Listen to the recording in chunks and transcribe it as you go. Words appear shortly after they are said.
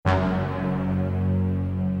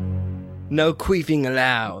No queefing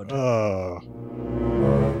allowed.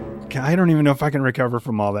 I don't even know if I can recover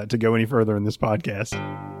from all that to go any further in this podcast.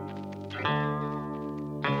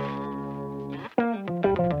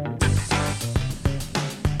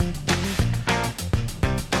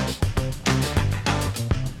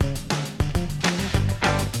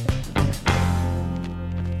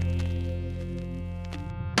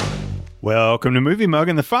 Welcome to Movie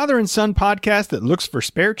Muggin', the father and son podcast that looks for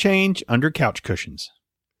spare change under couch cushions.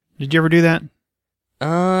 Did you ever do that?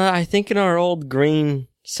 I think in our old green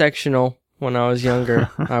sectional when I was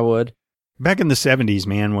younger, I would. Back in the 70s,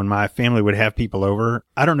 man, when my family would have people over,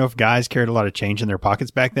 I don't know if guys carried a lot of change in their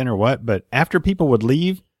pockets back then or what, but after people would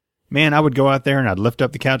leave, man, I would go out there and I'd lift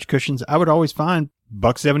up the couch cushions. I would always find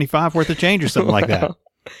 $1.75 worth of change or something like that.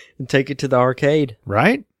 And take it to the arcade.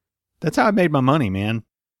 Right? That's how I made my money, man.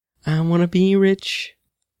 I want to be rich.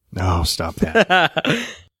 No, stop that.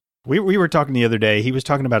 We were talking the other day. He was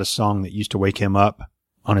talking about a song that used to wake him up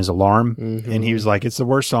on his alarm. Mm-hmm. And he was like, it's the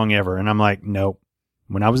worst song ever. And I'm like, nope.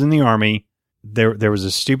 When I was in the Army, there was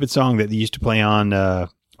a stupid song that they used to play on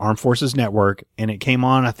Armed Forces Network. And it came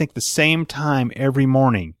on, I think, the same time every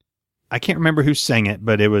morning. I can't remember who sang it,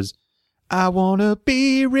 but it was, I want to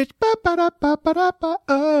be rich.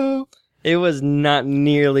 Ba-ba-da-ba-ba-da-ba-oh. It was not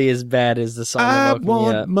nearly as bad as the song that woke me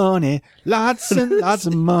up. I want money, lots and lots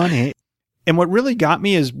of money. And what really got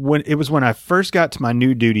me is when I first got to my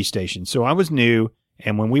new duty station. So I was new,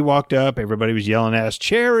 and when we walked up, everybody was yelling at us,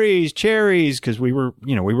 cherries, cherries, because we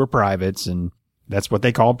were privates, and that's what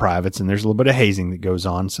they call privates, and there's a little bit of hazing that goes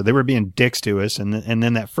on. So they were being dicks to us, and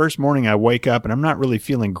then that first morning I wake up, and I'm not really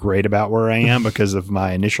feeling great about where I am because of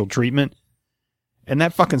my initial treatment, and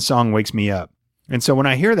that fucking song wakes me up. And so when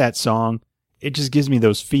I hear that song, it just gives me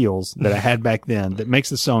those feels that I had back then that makes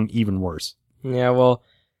the song even worse. Yeah, well,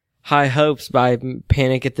 High Hopes by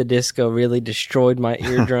Panic at the Disco really destroyed my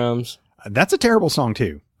eardrums. That's a terrible song,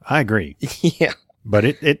 too. I agree. Yeah. But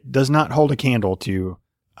it does not hold a candle to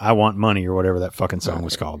I Want Money or whatever that fucking song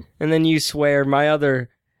was called. And then You Swear, my other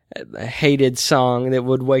hated song that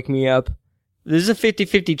would wake me up. There's a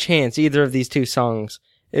 50-50 chance either of these two songs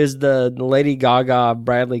is the Lady Gaga,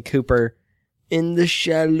 Bradley Cooper, In the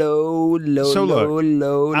Shallow, Low, so look, Low,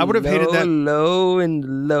 Low, I would have hated that. Low,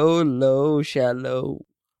 and Low, Low, Shallow.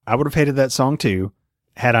 I would have hated that song, too,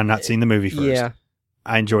 had I not seen the movie first. Yeah.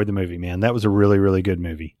 I enjoyed the movie, man. That was a really, really good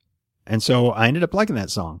movie. And so I ended up liking that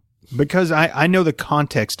song because I know the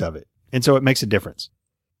context of it. And so it makes a difference.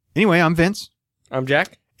 Anyway, I'm Vince. I'm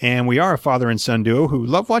Jack. And we are a father and son duo who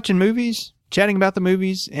love watching movies, chatting about the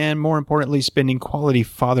movies, and more importantly, spending quality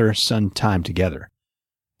father-son time together.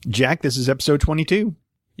 Jack, this is episode 22.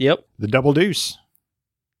 Yep. The double deuce.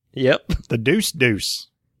 Yep. The deuce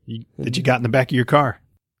that you got in the back of your car.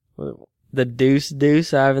 The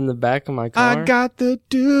deuce I have in the back of my car? I got the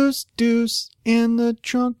deuce in the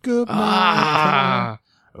trunk of my car.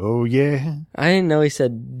 Oh, yeah. I didn't know he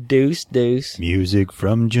said deuce. Music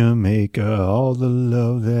from Jamaica, all the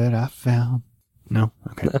love that I found. No?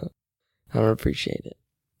 Okay. No, I don't appreciate it.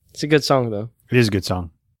 It's a good song, though. It is a good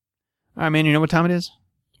song. All right, man, you know what time it is?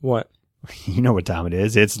 What? You know what time it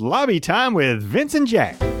is. It's lobby time with Vince and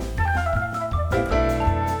Jack.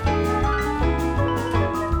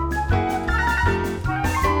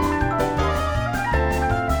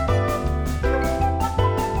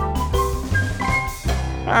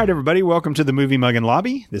 All right, everybody, welcome to the Movie Muggin'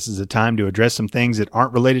 Lobby. This is a time to address some things that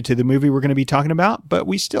aren't related to the movie we're going to be talking about, but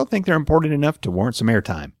we still think they're important enough to warrant some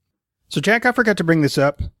airtime. So, Jack, I forgot to bring this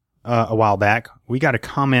up a while back. We got a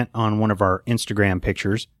comment on one of our Instagram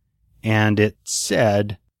pictures, and it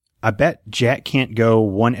said, I bet Jack can't go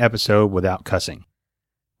one episode without cussing.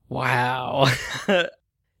 Wow.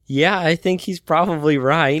 Yeah, I think he's probably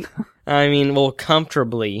right. I mean, well,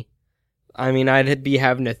 comfortably. I mean, I'd be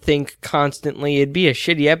having to think constantly. It'd be a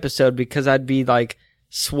shitty episode because I'd be like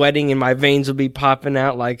sweating and my veins would be popping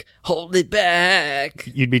out like, hold it back.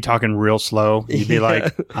 You'd be talking real slow. You'd be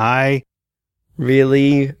like,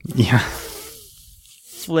 Really? Yeah.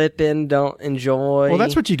 Flipping, don't enjoy. Well,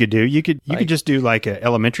 that's what you could do. You could just do like a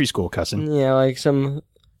elementary school cussing. Yeah, like some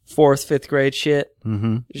 4th, 5th grade shit.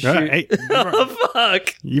 Mm-hmm. Hey, oh,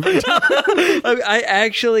 fuck. I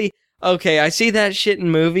actually, okay, I see that shit in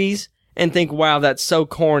movies and think, wow, that's so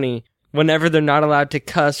corny. Whenever they're not allowed to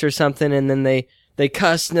cuss or something, and then they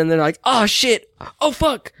cuss, and then they're like, oh, shit. Oh,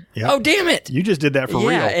 fuck. Yep. Oh, damn it. You just did that for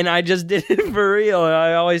real. Yeah, and I just did it for real. And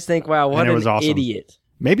I always think, wow, what an awesome. idiot.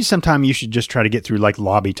 Maybe sometime you should just try to get through like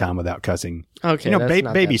lobby time without cussing. Okay,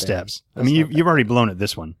 baby steps. I mean, you've already blown it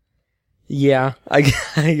this one. Yeah, I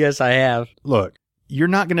guess I have. Look, you're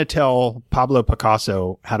not going to tell Pablo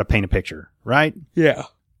Picasso how to paint a picture, right? Yeah.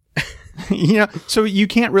 So you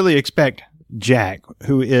can't really expect Jack,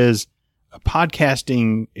 who is a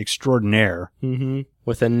podcasting extraordinaire. Mm-hmm.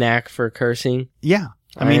 With a knack for cursing. Yeah.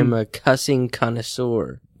 I am a cussing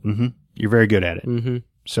connoisseur. Mm-hmm. You're very good at it. Mm-hmm.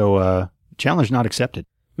 So, challenge not accepted.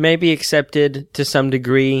 Maybe accepted to some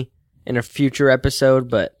degree in a future episode,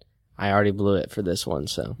 but I already blew it for this one,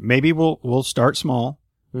 so. Maybe we'll start small.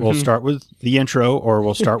 We'll start with the intro, or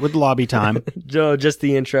we'll start with lobby time. Just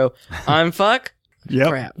the intro. I'm fuck? Yep.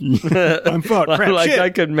 Crap. I'm fuck. Crap. Like Shit. I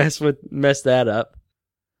could mess that up.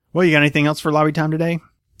 Well, you got anything else for lobby time today?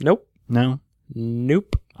 Nope. No?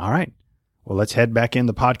 Nope. All right. Well, let's head back in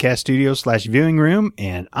the podcast studio / viewing room,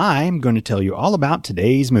 and I'm going to tell you all about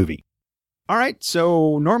today's movie. All right.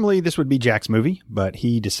 So normally this would be Jack's movie, but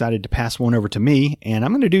he decided to pass one over to me, and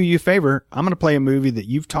I'm going to do you a favor. I'm going to play a movie that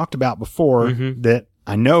you've talked about before that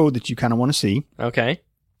I know that you kind of want to see. Okay.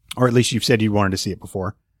 Or at least you've said you wanted to see it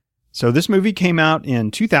before. So this movie came out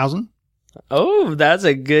in 2000. Oh, that's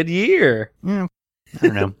a good year. Yeah, I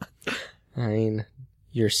don't know. I mean,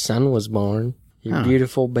 your son was born. Your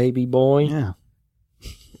beautiful baby boy. Yeah.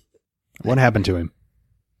 What happened to him?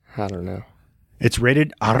 I don't know. It's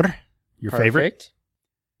rated R, your favorite.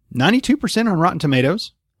 92% on Rotten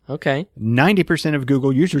Tomatoes. Okay. 90% of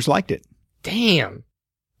Google users liked it. Damn.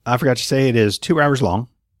 I forgot to say it is 2 hours long.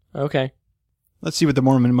 Okay. Let's see what the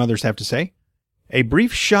Mormon mothers have to say. A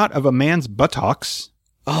brief shot of a man's buttocks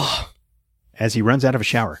as he runs out of a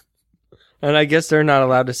shower. And I guess they're not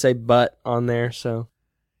allowed to say butt on there, so.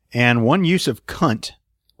 And one use of cunt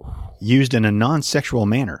used in a non-sexual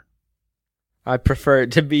manner. I prefer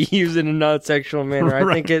it to be used in a non-sexual manner.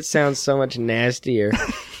 I think it sounds so much nastier.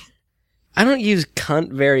 I don't use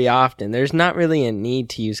cunt very often. There's not really a need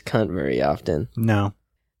to use cunt very often. No.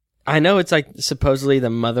 I know it's like supposedly the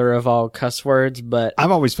mother of all cuss words, but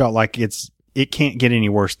I've always felt like it can't get any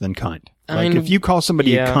worse than cunt. Like if you call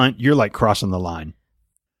somebody a cunt, you're like crossing the line.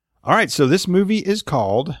 All right, so this movie is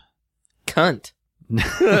called Cunt.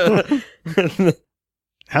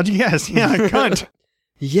 How'd you guess? Yeah, Cunt.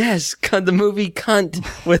 Yes, the movie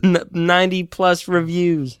Cunt with 90 plus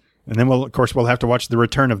reviews. And then we'll have to watch The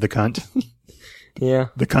Return of the Cunt. Yeah.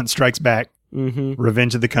 The Cunt Strikes Back. Mm-hmm.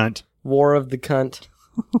 Revenge of the Cunt. War of the Cunt.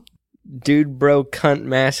 Dude Bro Cunt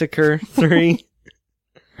Massacre 3.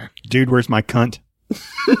 Dude, where's my cunt?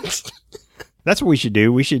 That's what we should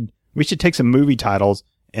do. We should take some movie titles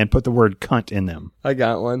and put the word cunt in them. I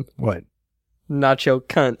got one. What? Nacho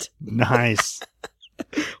Cunt. Nice.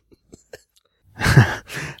 How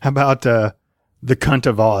about The Cunt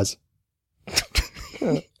of Oz?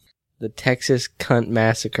 The Texas Cunt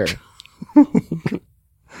Massacre.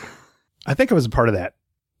 I think I was a part of that.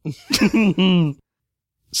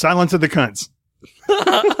 Silence of the Cunts.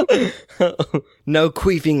 No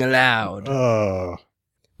queefing allowed. Oh.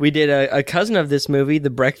 We did a cousin of this movie, The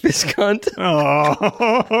Breakfast Cunt.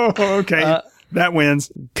 Oh, okay. That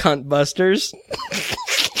wins. Cunt Busters.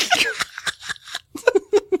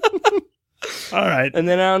 All right. And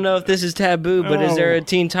then I don't know if this is taboo, but is there a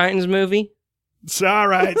Teen Titans movie? It's all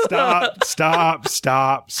right. Stop.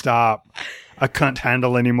 I can't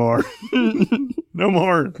handle anymore. No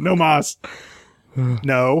more. No mas.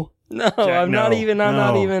 No. No, Jack, I'm not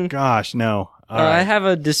even. Gosh, no. I have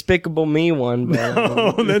a Despicable Me one. But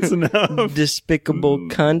no, that's enough. Despicable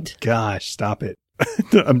Cunt. Gosh, stop it.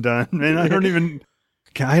 I'm done. Man, I don't even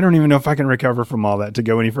know if I can recover from all that to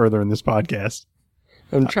go any further in this podcast.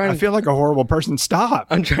 I feel like a horrible person. Stop.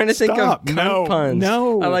 I'm trying to think of cunt puns.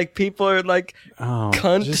 No. I like people are like,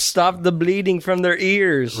 cunt, stop the bleeding from their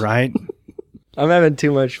ears. Right. I'm having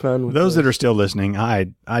too much fun with those that are still listening.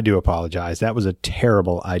 I do apologize. That was a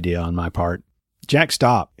terrible idea on my part. Jack,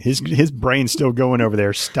 stop. His brain's still going over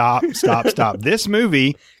there. Stop. This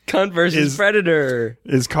movie, Cunt versus Predator,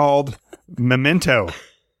 is called Memento.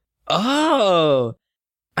 Oh.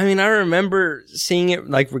 I mean, I remember seeing it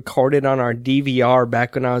like recorded on our DVR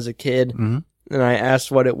back when I was a kid, and I asked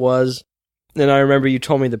what it was. Then I remember you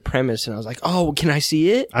told me the premise, and I was like, "Oh, can I see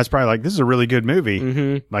it?" I was probably like, "This is a really good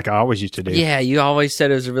movie," like I always used to do. Yeah, you always said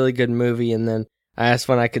it was a really good movie, and then I asked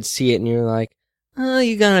when I could see it, and you were like, "Oh,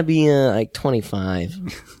 you gotta be like 25."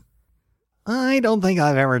 I don't think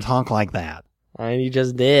I've ever talked like that. You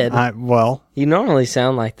just did. You normally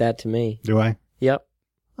sound like that to me. Do I? Yep.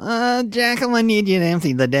 Jack, I need you to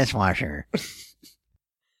empty the dishwasher.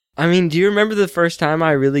 I mean, do you remember the first time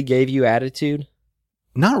I really gave you attitude?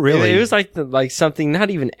 Not really. It was like something, not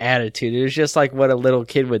even attitude. It was just like what a little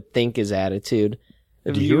kid would think is attitude.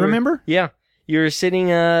 Do you remember? Yeah. You were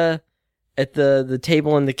sitting at the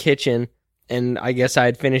table in the kitchen, and I guess I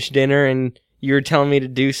had finished dinner, and you were telling me to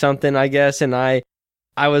do something, I guess, and I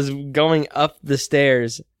was going up the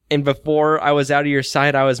stairs, and before I was out of your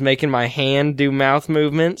sight, I was making my hand do mouth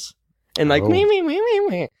movements and like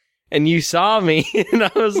me. And you saw me, and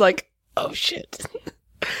I was like, oh shit.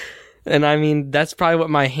 And I mean, that's probably what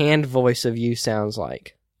my hand voice of you sounds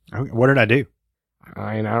like. What did I do?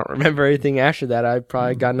 I mean, I don't remember anything after that. I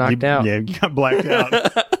probably got knocked out. Yeah, you got blacked out.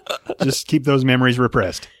 Just keep those memories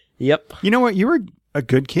repressed. Yep. You know what? You were a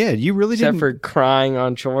good kid. You really Except didn't. for crying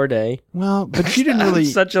on chore day. Well, but you didn't really. I'm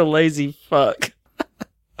such a lazy fuck.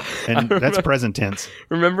 And that's present tense.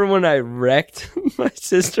 Remember when I wrecked my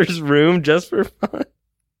sister's room just for fun?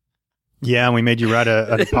 Yeah, and we made you write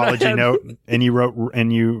an apology note, and you wrote,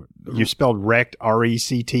 and you spelled wrecked,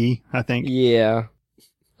 R-E-C-T, I think. Yeah.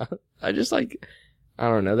 I just like, I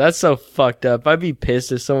don't know. That's so fucked up. I'd be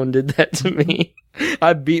pissed if someone did that to me.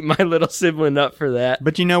 I beat my little sibling up for that.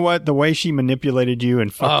 But you know what? The way she manipulated you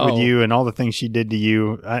and fucked with you and all the things she did to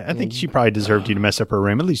you, I think she probably deserved you to mess up her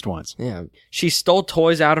room at least once. Yeah. She stole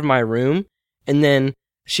toys out of my room, and then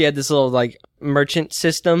she had this little, like, merchant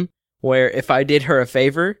system where if I did her a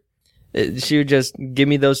favor, she would just give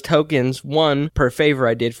me those tokens, one per favor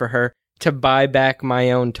I did for her, to buy back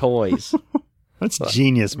my own toys. That's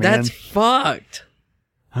genius, man. That's fucked.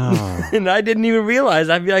 Oh. And I didn't even realize.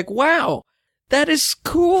 I'd be like, wow, that is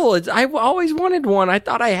cool. I always wanted one. I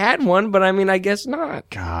thought I had one, but I mean, I guess not.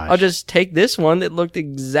 Gosh. I'll just take this one that looked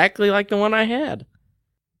exactly like the one I had.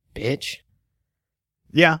 Bitch.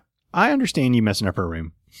 Yeah, I understand you messing up her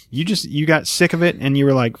room. You got sick of it and you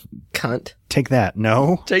were like, Cunt. take that.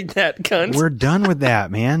 No. Take that, cunt. We're done with that,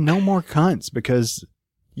 man. No more cunts because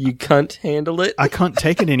You cunt handle it. I can't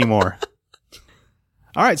take it anymore.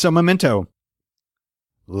 All right, so Memento.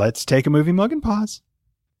 Let's take a movie mug and pause.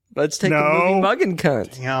 Let's take a movie mug and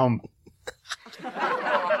cunt. Damn.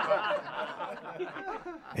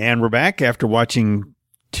 And we're back after watching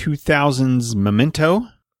 2000's Memento.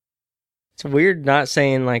 It's weird not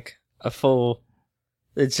saying like a full.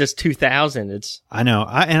 It's just 2000. I know.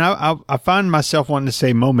 I find myself wanting to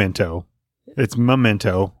say Momento. It's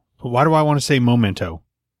Memento. But why do I want to say Momento?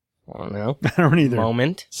 I don't know. I don't either.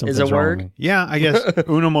 Moment Something's is a wrong word. with me. Yeah, I guess.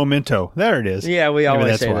 Uno momento. There it is. Yeah, we Maybe always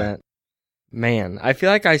that's say why. that. Man, I feel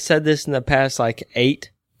like I said this in the past like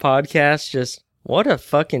 8 podcasts. Just what a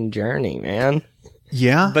fucking journey, man.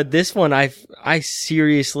 Yeah. But this one, I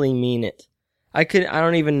seriously mean it. I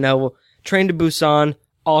don't even know. Train to Busan,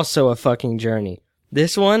 also a fucking journey.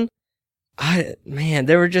 This one,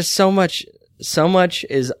 there were just so much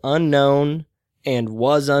is unknown and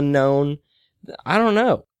was unknown. I don't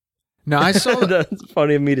know. Now, I saw That's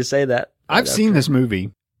funny of me to say that. I've seen this movie,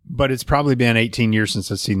 but it's probably been 18 years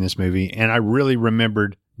since I've seen this movie, and I really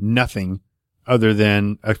remembered nothing other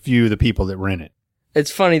than a few of the people that were in it. It's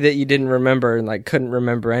funny that you didn't remember and like couldn't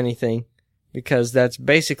remember anything, because that's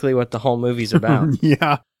basically what the whole movie's about.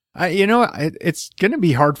 Yeah. It's going to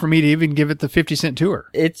be hard for me to even give it the 50 Cent tour.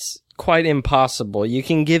 It's quite impossible. You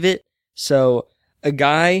can give it. So a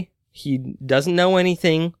guy, he doesn't know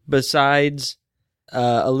anything besides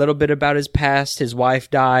a little bit about his past. His wife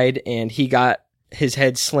died and he got his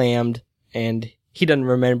head slammed and he doesn't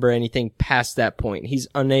remember anything past that point. He's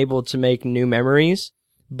unable to make new memories,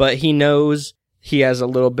 but he knows he has a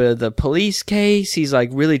little bit of the police case. He's like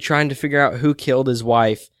really trying to figure out who killed his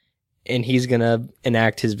wife, and he's going to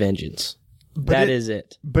enact his vengeance. That is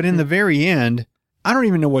it. But in the very end, I don't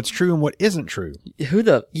even know what's true and what isn't true.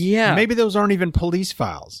 Yeah. Maybe those aren't even police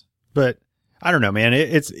files, but I don't know, man.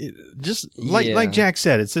 It's just like Jack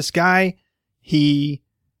said, it's this guy. It's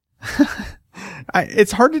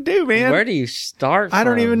hard to do, man. Where do you start from? I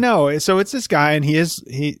don't even know. So it's this guy, and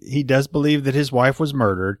he does believe that his wife was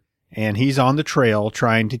murdered, and he's on the trail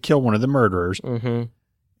trying to kill one of the murderers. Mm-hmm.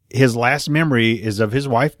 His last memory is of his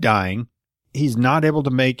wife dying. He's not able to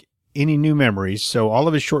make any new memories, so all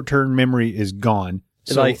of his short-term memory is gone.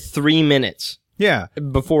 It's So like 3 minutes yeah,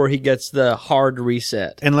 before he gets the hard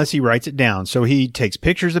reset. unless he writes it down. So he takes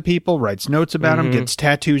pictures of people, writes notes about them, gets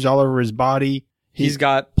tattoos all over his body. He's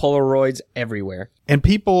got Polaroids everywhere. And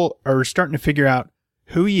people are starting to figure out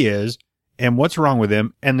who he is and what's wrong with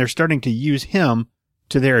him, and they're starting to use him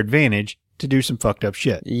to their advantage to do some fucked up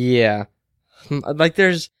shit. Yeah. Like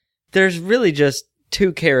there's really just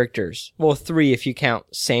 2 characters. Well, 3 if you count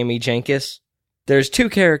Sammy Jenkins. There's 2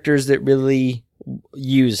 characters that really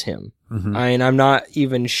use him. Mm-hmm. I'm not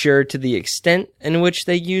even sure to the extent in which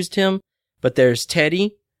they used him, but there's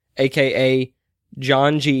Teddy, aka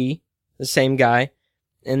John G, the same guy,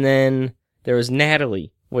 and then there was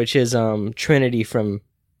Natalie, which is Trinity from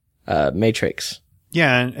Matrix.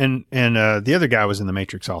 Yeah, and the other guy was in The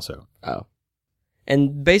Matrix also. Oh.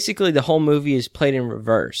 And basically the whole movie is played in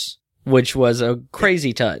reverse, which was a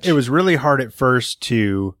crazy touch. It was really hard at first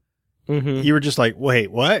to Mm-hmm. You were just like,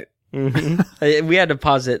 wait, what? Mm-hmm. We had to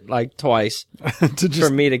pause it like twice for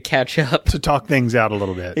me to catch up. To talk things out a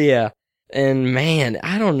little bit. Yeah. And man,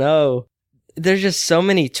 I don't know. There's just so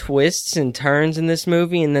many twists and turns in this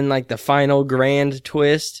movie, and then like the final grand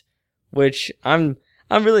twist, which I'm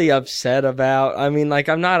really upset about. I mean, like,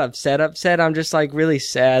 I'm not upset. I'm just like really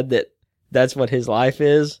sad that that's what his life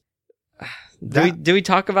is. Do we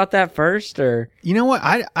talk about that first, or you know what?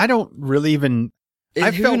 I don't really even.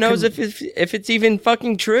 Who knows if it's even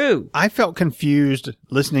fucking true? I felt confused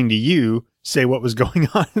listening to you say what was going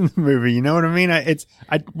on in the movie. You know what I mean?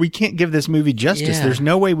 We can't give this movie justice. Yeah. There's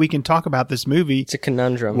no way we can talk about this movie. It's a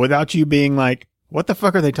conundrum Without you being like, what the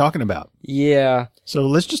fuck are they talking about? Yeah. So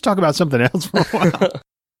let's just talk about something else for a while.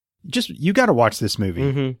 You got to watch this movie.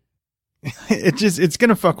 Mm-hmm. It's going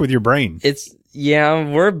to fuck with your brain. You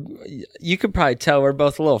could probably tell we're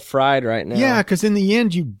both a little fried right now. Yeah. Cause in the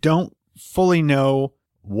end, you don't fully know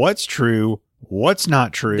what's true, what's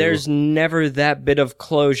not true. There's never that bit of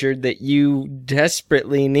closure that you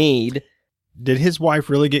desperately need. Did his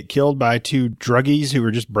wife really get killed by two druggies who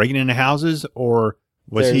were just breaking into houses, or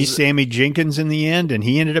was he Sammy Jenkins in the end and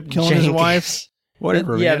he ended up killing his wife?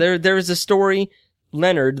 Whatever. Yeah, man. there was a story.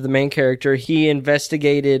 Leonard, the main character, he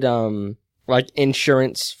investigated like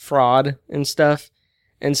insurance fraud and stuff.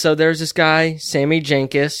 And so there's this guy, Sammy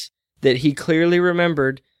Jenkins, that he clearly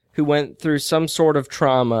remembered, who went through some sort of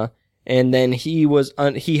trauma, and then he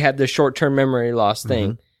had the short-term memory loss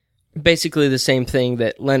thing. Mm-hmm. Basically the same thing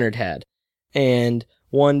that Leonard had. And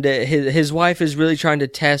one day, his wife is really trying to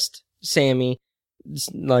test Sammy,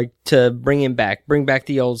 like, to bring back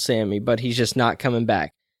the old Sammy, but he's just not coming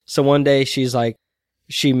back. So one day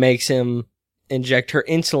she makes him inject her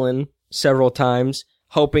insulin several times,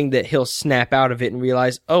 hoping that he'll snap out of it and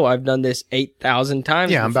realize, oh, I've done this 8,000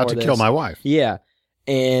 times. Yeah, I'm about to kill my wife. Yeah.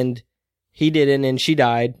 And he didn't, and she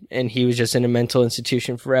died, and he was just in a mental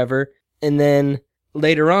institution forever. And then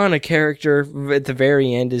later on, a character at the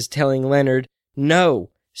very end is telling Leonard, no,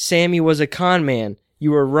 Sammy was a con man.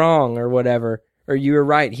 You were wrong, or whatever. Or you were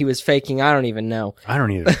right, he was faking. I don't even know. I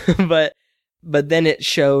don't either. But then it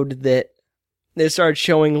showed that they started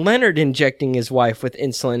showing Leonard injecting his wife with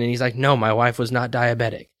insulin, and he's like, no, my wife was not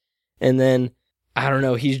diabetic. And then, I don't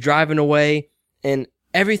know, he's driving away, and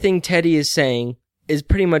everything Teddy is saying is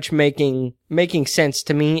pretty much making sense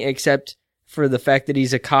to me, except for the fact that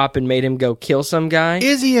he's a cop and made him go kill some guy.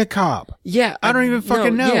 Is he a cop? Yeah. I don't even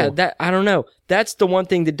fucking know. Yeah, I don't know. That's the one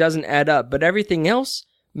thing that doesn't add up, but everything else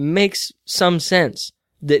makes some sense.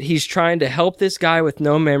 That he's trying to help this guy with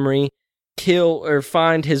no memory kill or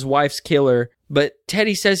find his wife's killer, but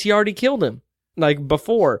Teddy says he already killed him, like,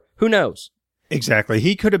 before. Who knows? Exactly.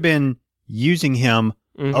 He could have been using him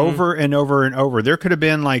over and over and over. There could have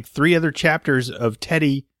been like 3 other chapters of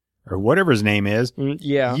Teddy, or whatever his name is,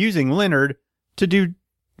 using Leonard to do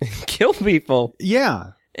kill people.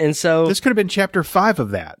 Yeah. And so this could have been chapter 5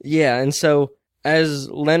 of that. Yeah. And so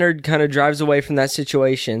as Leonard kind of drives away from that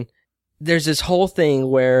situation, there's this whole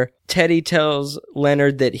thing where Teddy tells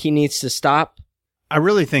Leonard that he needs to stop. I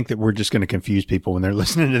really think that we're just going to confuse people when they're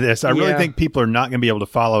listening to this. I really think people are not going to be able to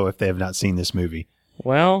follow if they have not seen this movie.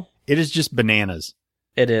 Well, it is just bananas.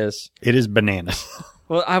 It is. It is bananas.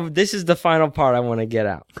 Well, this is the final part I want to get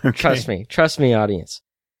out. Okay. Trust me, audience.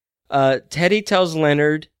 Teddy tells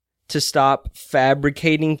Leonard to stop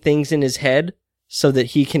fabricating things in his head so that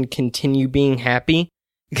he can continue being happy.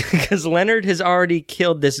 Because Leonard has already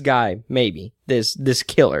killed this guy, maybe. This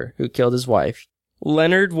killer who killed his wife.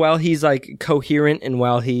 Leonard, while he's like coherent and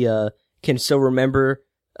while he can still remember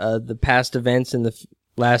the past events in the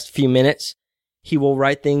last few minutes, he will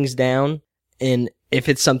write things down, and if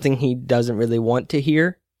it's something he doesn't really want to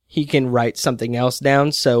hear, he can write something else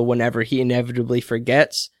down, so whenever he inevitably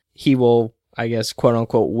forgets, he will, I guess, quote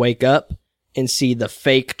unquote, wake up and see the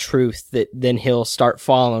fake truth that then he'll start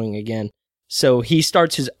following again. So he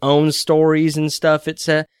starts his own stories and stuff.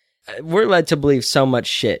 We're led to believe so much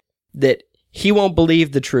shit that he won't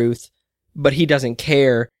believe the truth, but he doesn't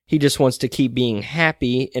care. He just wants to keep being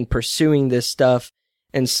happy and pursuing this stuff.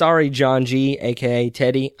 And sorry, John G., aka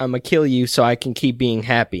Teddy, I'm gonna kill you so I can keep being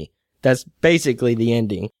happy. That's basically the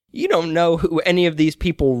ending. You don't know who any of these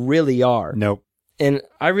people really are. Nope. And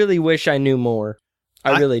I really wish I knew more.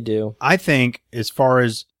 I really do. I think as far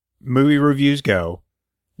as movie reviews go,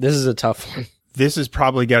 this is a tough one. This has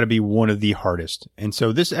probably got to be one of the hardest. And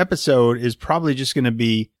so this episode is probably just going to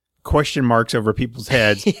be question marks over people's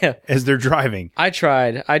heads as they're driving. I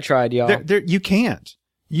tried, y'all. You can't.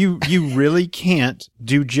 You really can't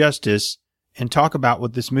do justice and talk about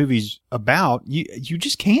what this movie's about. You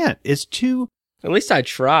just can't. It's too At least I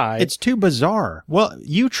tried. It's too bizarre. Well,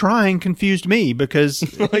 you trying confused me because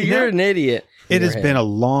You're an idiot. It has been a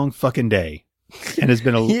long fucking day. And it's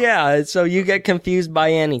been a Yeah, so you get confused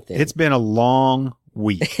by anything. It's been a long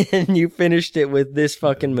week. And you finished it with this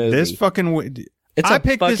fucking movie. This fucking I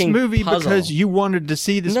picked this movie because you wanted to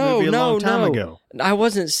see this movie a long time ago. I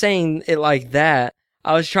wasn't saying it like that.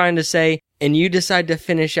 I was trying to say, and you decide to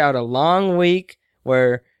finish out a long week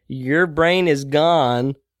where your brain is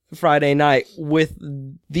gone Friday night with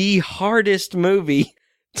the hardest movie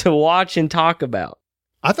to watch and talk about.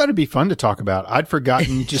 I thought it'd be fun to talk about. I'd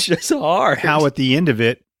forgotten just hard. How at the end of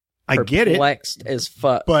it, I get it. Perplexed as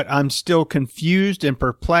fuck. But I'm still confused and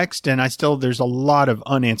perplexed, and there's a lot of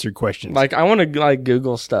unanswered questions. Like, I want to,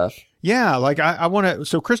 Google stuff. Yeah, I want to,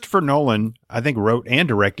 so Christopher Nolan, I think, wrote and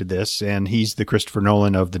directed this, and he's the Christopher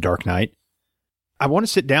Nolan of The Dark Knight. I want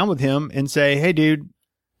to sit down with him and say, hey, dude.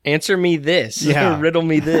 Answer me this. Yeah. Riddle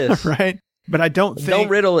me this. Right? But I don't think. Don't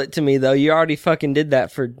riddle it to me, though. You already fucking did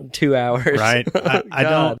that for 2 hours. Right? I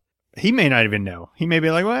don't. He may not even know. He may be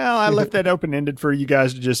like, well, I left that open-ended for you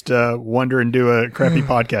guys to just wonder and do a crappy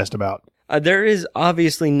podcast about. There is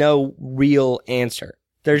obviously no real answer.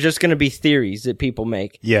 There's just going to be theories that people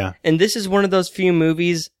make. Yeah. And this is one of those few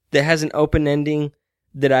movies that has an open ending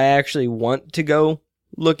that I actually want to go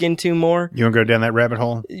look into more. You want to go down that rabbit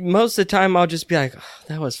hole? Most of the time, I'll just be like, oh,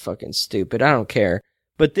 that was fucking stupid. I don't care.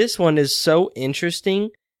 But this one is so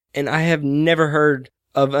interesting, and I have never heard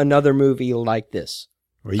of another movie like this.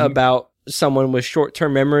 About someone with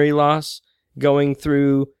short-term memory loss going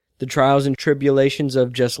through the trials and tribulations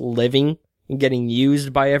of just living and getting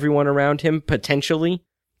used by everyone around him, potentially.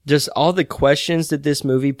 Just all the questions that this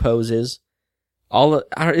movie poses. It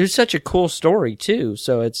was such a cool story, too,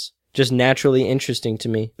 so it's just naturally interesting to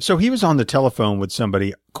me. So he was on the telephone with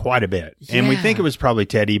somebody quite a bit, and we think it was probably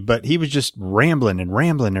Teddy, but he was just rambling and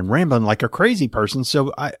rambling and rambling like a crazy person,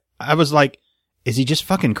 so I was like, is he just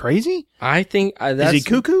fucking crazy? I think that's... Is he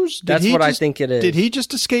cuckoos? I think it is. Did he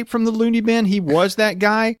just escape from the loony bin? He was that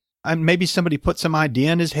guy? Maybe somebody put some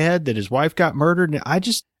idea in his head that his wife got murdered. I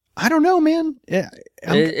don't know, man.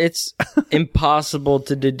 It's impossible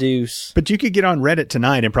to deduce. But you could get on Reddit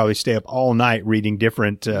tonight and probably stay up all night reading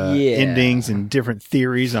different endings and different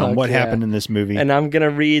theories on what happened in this movie. And I'm going to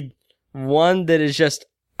read one that is just...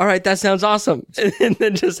 All right, that sounds awesome. And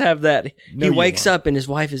then just have that. He wakes up and his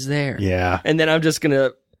wife is there. Yeah. And then I'm just going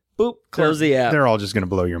to, close the app. They're all just going to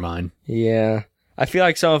blow your mind. Yeah. I feel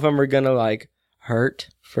like some of them are going to, hurt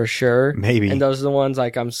for sure. Maybe. And those are the ones,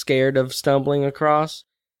 I'm scared of stumbling across.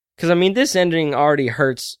 Because, this ending already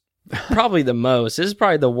hurts probably the most. This is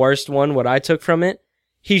probably the worst one, what I took from it.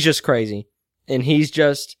 He's just crazy. And he's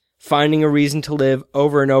just finding a reason to live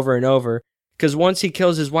over and over and over. Because once he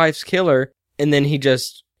kills his wife's killer, and then he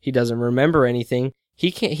doesn't remember anything.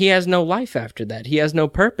 He has no life after that. He has no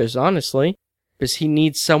purpose, honestly. Because he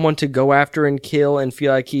needs someone to go after and kill and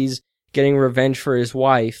feel like he's getting revenge for his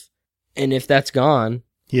wife. And if that's gone...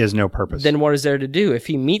 He has no purpose. Then what is there to do? If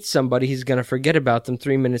he meets somebody, he's going to forget about them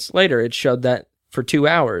 3 minutes later. It showed that for 2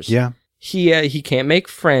 hours. Yeah. He can't make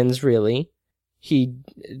friends, really. He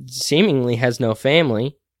seemingly has no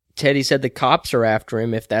family. Teddy said the cops are after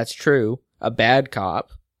him, if that's true. A bad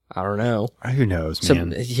cop. I don't know. Who knows,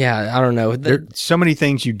 man? Yeah, I don't know. There's so many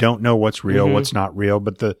things you don't know what's real, what's not real.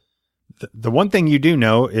 But the one thing you do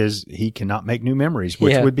know is he cannot make new memories,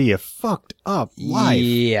 which would be a fucked up life.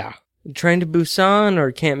 Yeah. Train to Busan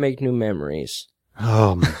or can't make new memories.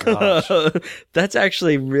 Oh, my gosh. That's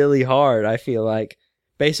actually really hard, I feel like.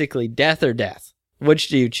 Basically, death or death. Which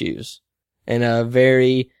do you choose? In a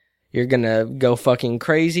you're going to go fucking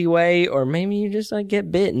crazy way, or maybe you just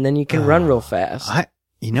get bit and then you can run real fast.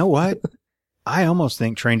 You know what? I almost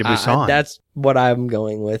think Train to Busan. That's what I'm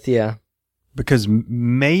going with, yeah. Because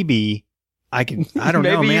maybe I don't know,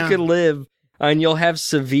 man. Maybe you could live and you'll have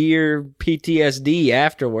severe PTSD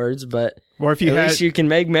afterwards, but or if you at least you can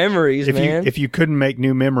make memories, man. If you couldn't make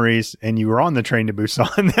new memories and you were on the Train to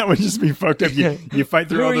Busan, that would just be fucked up. You fight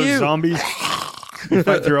through all those zombies. You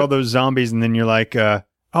fight through all those zombies and then you're like, I'm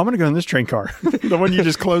going to go in this train car. The one you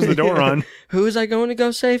just closed the door on. Who is I going to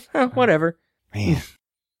go save? Whatever. Man.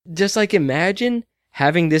 Just imagine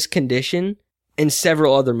having this condition in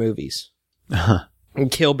several other movies. Uh-huh. And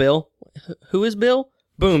Kill Bill. Who is Bill?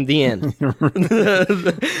 Boom, the end.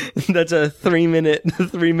 That's a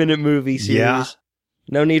 3-minute movie series. Yeah.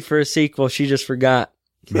 No need for a sequel. She just forgot.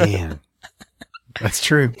 Man. That's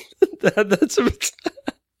true.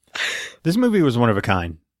 This movie was one of a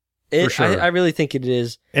kind. For sure. I really think it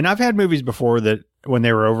is. And I've had movies before that when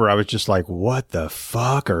they were over, I was just like, what the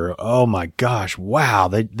fuck? Or, oh my gosh, wow.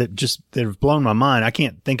 They've blown my mind. I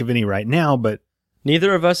can't think of any right now, but.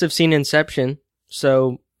 Neither of us have seen Inception.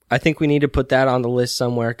 So I think we need to put that on the list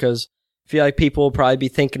somewhere because I feel like people will probably be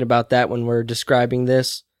thinking about that when we're describing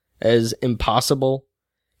this as impossible.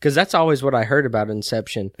 Because that's always what I heard about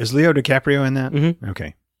Inception. Is Leo DiCaprio in that? Mm-hmm.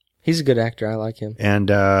 Okay. He's a good actor. I like him. And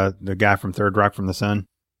the guy from Third Rock from the Sun?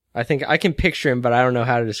 I think I can picture him, but I don't know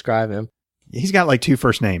how to describe him. He's got like 2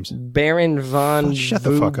 first names. Baron von Shut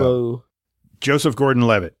the fuck up. Joseph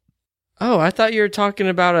Gordon-Levitt. Oh, I thought you were talking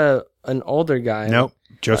about an older guy. Nope.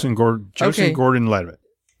 Joseph Gordon-Levitt.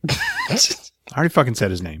 I already fucking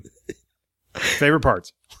said his name. Favorite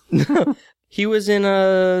parts? He was in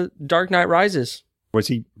Dark Knight Rises. Was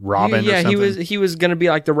he Robin or something? Yeah, he was going to be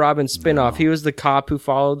like the Robin spinoff. No. He was the cop who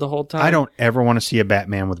followed the whole time. I don't ever want to see a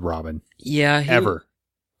Batman with Robin. Yeah. Ever.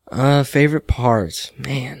 Favorite parts?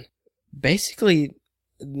 Man. Basically,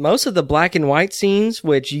 most of the black and white scenes,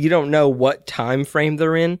 which you don't know what time frame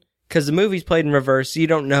they're in, because the movie's played in reverse, so you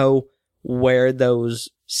don't know where those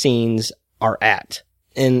scenes are at.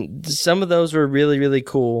 And some of those were really, really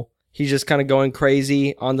cool. He's just kind of going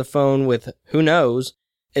crazy on the phone with who knows.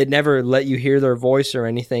 It never let you hear their voice or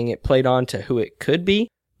anything. It played on to who it could be,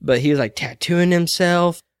 but he was like tattooing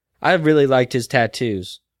himself. I really liked his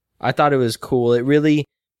tattoos. I thought it was cool. It really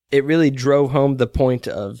drove home the point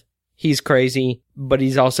of he's crazy, but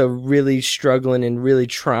he's also really struggling and really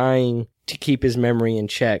trying to keep his memory in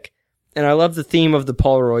check. And I love the theme of the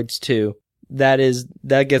Polaroids too. That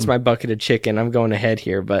gets my bucket of chicken. I'm going ahead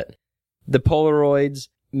here, but the Polaroids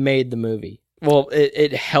made the movie. Well,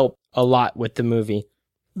 it helped a lot with the movie.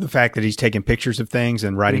 The fact that he's taking pictures of things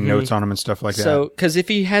and writing notes on them and stuff like that. So, because if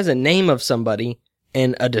he has a name of somebody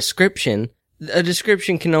and a description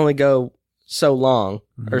can only go so long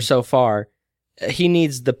or so far. He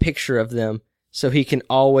needs the picture of them so he can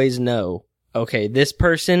always know, okay, this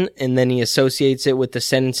person, and then he associates it with the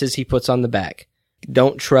sentences he puts on the back.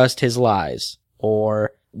 Don't trust his lies,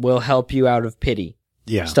 or will help you out of pity.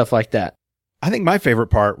 Yeah. Stuff like that. I think my favorite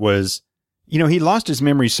part was, he lost his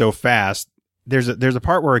memory so fast. There's a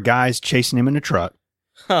part where a guy's chasing him in a truck,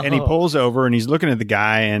 and he pulls over and he's looking at the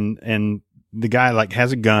guy, and the guy like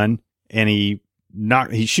has a gun, and he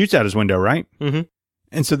shoots out his window, right? Mm-hmm.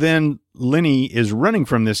 And so then Lenny is running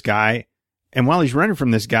from this guy, and while he's running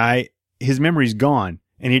from this guy, his memory's gone,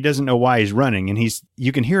 and he doesn't know why he's running, and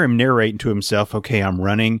you can hear him narrating to himself, okay, I'm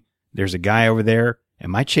running, there's a guy over there,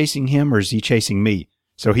 am I chasing him or is he chasing me?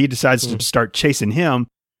 So he decides to start chasing him,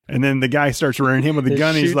 and then the guy starts running him with a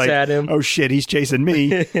gun, and he's like, oh shit, he's chasing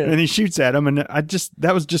me, and he shoots at him, and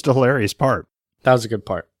that was just a hilarious part. That was a good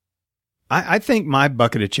part. I think my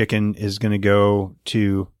bucket of chicken is going to go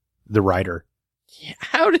to the writer. Yeah,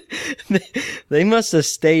 how did they must have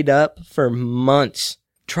stayed up for months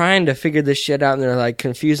trying to figure this shit out, and they're like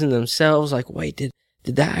confusing themselves. Like, wait, did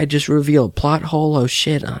that I just reveal a plot hole? Oh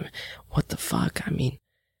shit! What the fuck? I mean,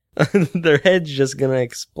 their head's just gonna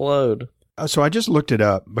explode. So I just looked it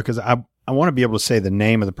up because I want to be able to say the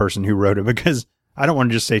name of the person who wrote it, because I don't want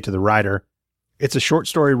to just say to the writer. It's a short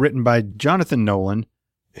story written by Jonathan Nolan,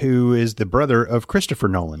 who is the brother of Christopher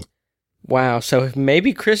Nolan. Wow, so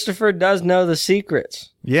maybe Christopher does know the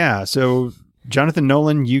secrets. Yeah, so Jonathan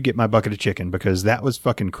Nolan, you get my bucket of chicken, because that was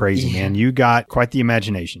fucking crazy, man. You got quite the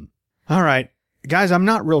imagination. All right. Guys, I'm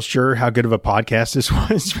not real sure how good of a podcast this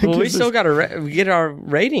was. Well, we still got to get our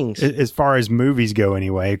ratings. As far as movies go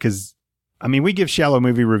anyway, because, I mean, we give shallow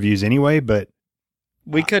movie reviews anyway, but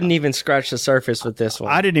we couldn't even scratch the surface with this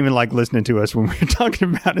one. I didn't even like listening to us when we were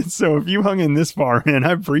talking about it, so if you hung in this far, man,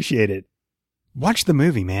 I appreciate it. Watch the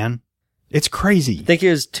movie, man. It's crazy. I think it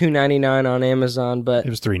was $2.99 on Amazon, but it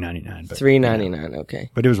was $3.99. $3.99, okay.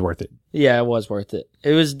 But it was worth it. Yeah, it was worth it.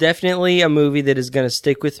 It was definitely a movie that is going to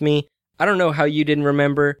stick with me. I don't know how you didn't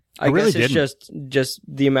remember. I really guess it's didn't. just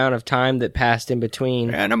the amount of time that passed in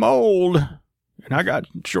between. And I'm old, and I got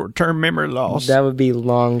short-term memory loss. That would be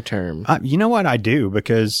long-term. You know what? I do,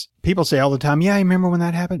 because people say all the time, yeah, I remember when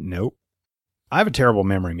that happened. Nope. I have a terrible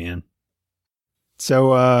memory, man.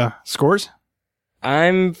 So, scores?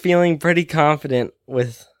 I'm feeling pretty confident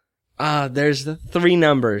with, there's the 3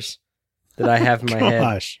 numbers that I have in my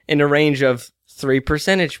head in a range of 3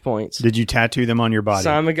 percentage points. Did you tattoo them on your body?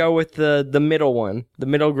 So I'm going to go with the middle one, the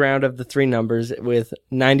middle ground of the 3 numbers with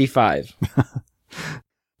 95.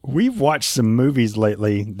 We've watched some movies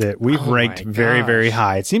lately that we've ranked very, very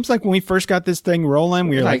high. It seems like when we first got this thing rolling,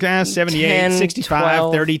 we were like 78, 10, 65,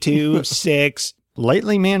 12. 32, 6.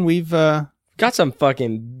 Lately, man, we've got some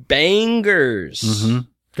fucking bangers. Mm-hmm.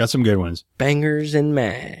 Got some good ones. Bangers and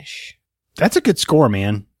mash. That's a good score,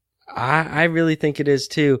 man. I really think it is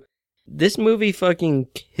too. This movie fucking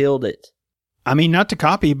killed it. I mean, not to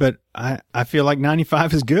copy, but I feel like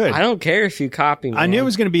 95 is good. I don't care if you copy me. I knew it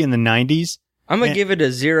was going to be in the 90s. I'm going to give it a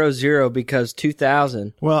 0-0 because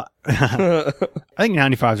 2000. Well, I think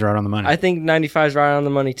 95 is right on the money. I think 95 is right on the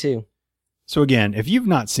money too. So again, if you've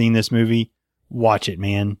not seen this movie, watch it,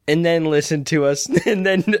 man. And then listen to us and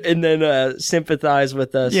then sympathize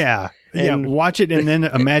with us. Yeah. Watch it and then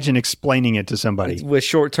imagine explaining it to somebody. With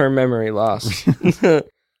short-term memory loss.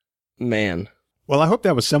 Man. Well, I hope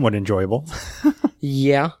that was somewhat enjoyable.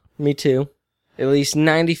 Yeah, me too. At least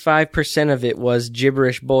 95% of it was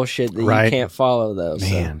gibberish bullshit that you can't follow, though.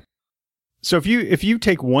 Man. So if you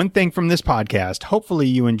take one thing from this podcast, hopefully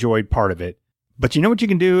you enjoyed part of it. But you know what you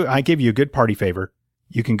can do? I give you a good party favor.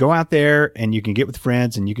 You can go out there and you can get with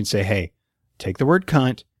friends and you can say, hey, take the word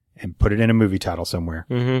cunt and put it in a movie title somewhere.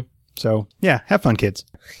 Mm-hmm. So, yeah, have fun, kids.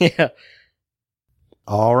 Yeah.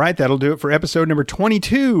 All right, that'll do it for episode number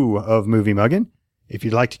 22 of Movie Muggin'. If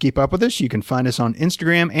you'd like to keep up with us, you can find us on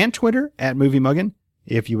Instagram and Twitter at Movie Muggin'.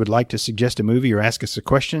 If you would like to suggest a movie or ask us a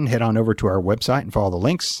question, head on over to our website and follow the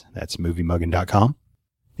links. That's moviemuggin.com.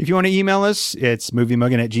 If you want to email us, it's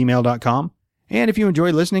moviemuggin@gmail.com. And if you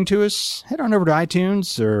enjoy listening to us, head on over to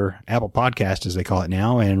iTunes or Apple Podcast, as they call it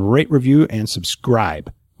now, and rate, review, and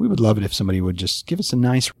subscribe. We would love it if somebody would just give us a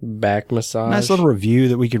nice back massage. Nice little review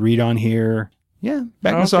that we could read on here. Yeah,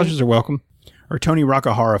 back massages are welcome. Or Tony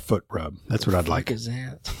Rakahara foot rub. That's what I'd like. What is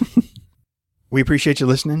that? We appreciate you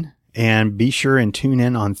listening. And be sure and tune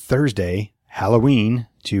in on Thursday, Halloween,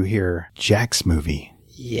 to hear Jack's movie.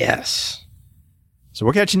 Yes. So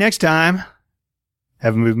we'll catch you next time.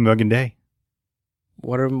 Have a movie mugging day.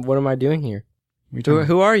 What am I doing here?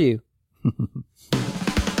 Who are you?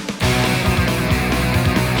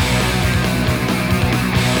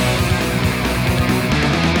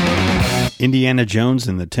 Indiana Jones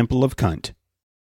and the Temple of Cunt.